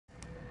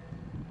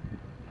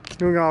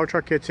New auto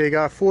truck here today.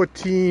 Got a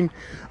 14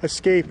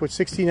 Escape with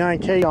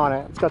 69K on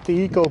it. It's got the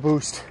Eco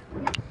Boost.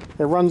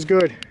 It runs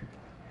good.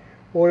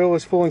 Oil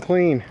is full and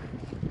clean.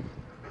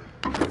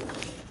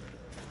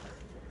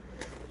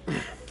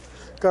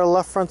 Got a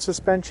left front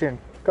suspension.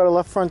 Got a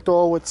left front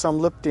door with some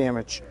lip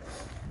damage.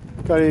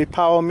 Got a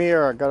power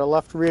mirror. Got a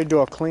left rear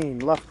door clean.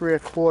 Left rear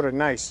quarter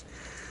nice.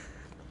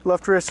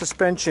 Left rear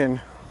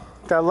suspension.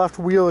 That left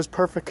wheel is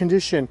perfect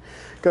condition.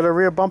 Got a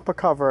rear bumper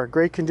cover,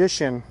 great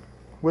condition,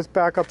 with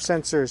backup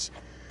sensors.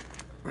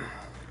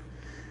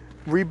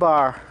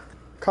 Rebar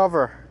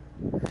cover.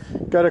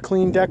 Got a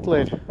clean deck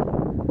lid.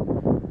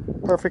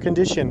 Perfect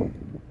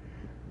condition.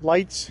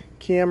 Lights,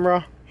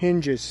 camera,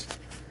 hinges.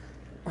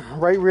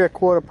 Right rear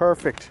quarter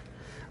perfect.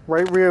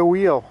 Right rear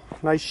wheel,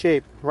 nice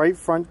shape. Right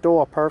front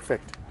door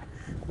perfect.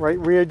 Right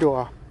rear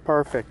door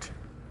perfect.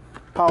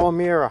 Power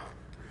mirror.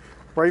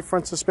 Right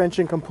front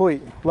suspension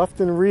complete.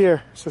 Left and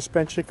rear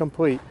suspension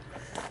complete.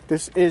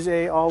 This is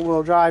a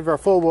all-wheel drive, or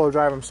full-wheel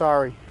drive, I'm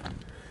sorry.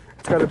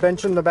 It's got a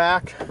bench in the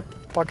back,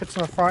 buckets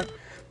in the front,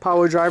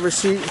 power driver's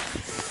seat,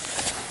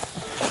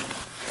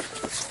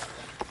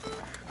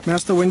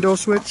 master window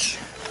switch,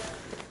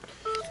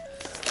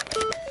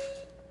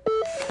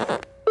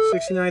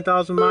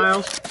 69,000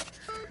 miles.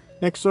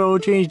 Next oil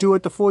change due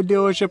at the Ford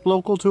dealership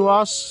local to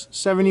us,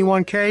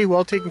 71K,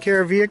 well taken care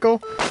of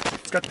vehicle.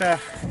 It's got the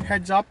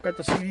heads up, got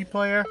the CD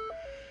player.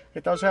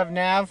 It does have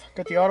nav,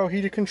 got the auto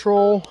heater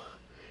control,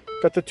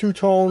 got the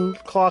two-tone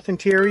cloth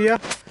interior.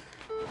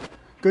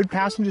 Good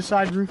passenger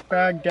side roof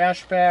bag,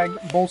 dash bag,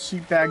 both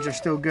seat bags are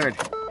still good.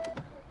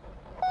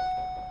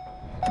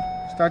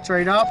 Starts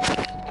right up.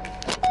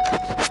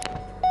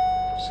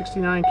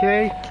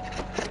 69K.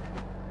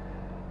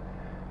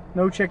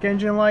 No check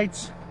engine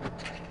lights.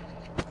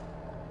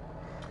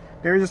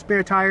 There is a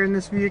spare tire in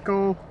this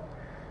vehicle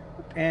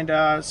and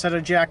a set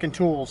of jack and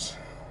tools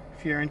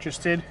if you're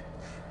interested.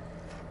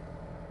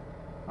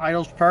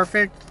 Idle's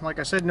perfect. Like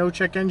I said, no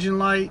check engine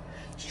light.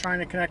 Just trying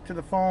to connect to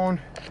the phone.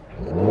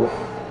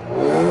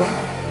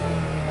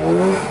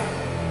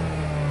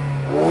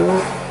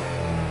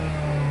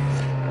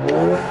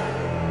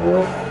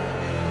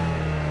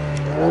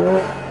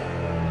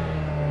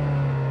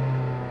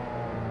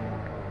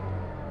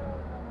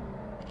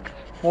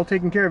 Well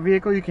taken care of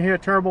vehicle. You can hear a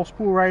turbo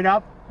spool right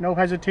up. No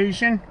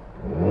hesitation.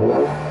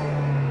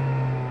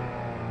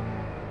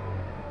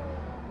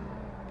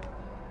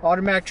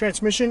 Automatic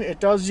transmission. It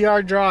does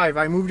yard drive.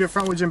 I moved it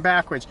frontwards and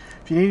backwards.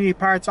 If you need any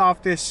parts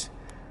off this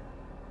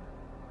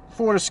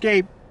Ford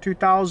Escape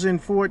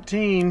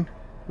 2014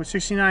 with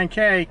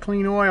 69K,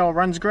 clean oil,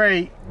 runs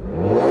great,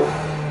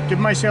 give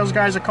my sales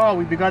guys a call.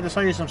 We'd be glad to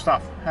sell you some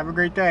stuff. Have a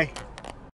great day.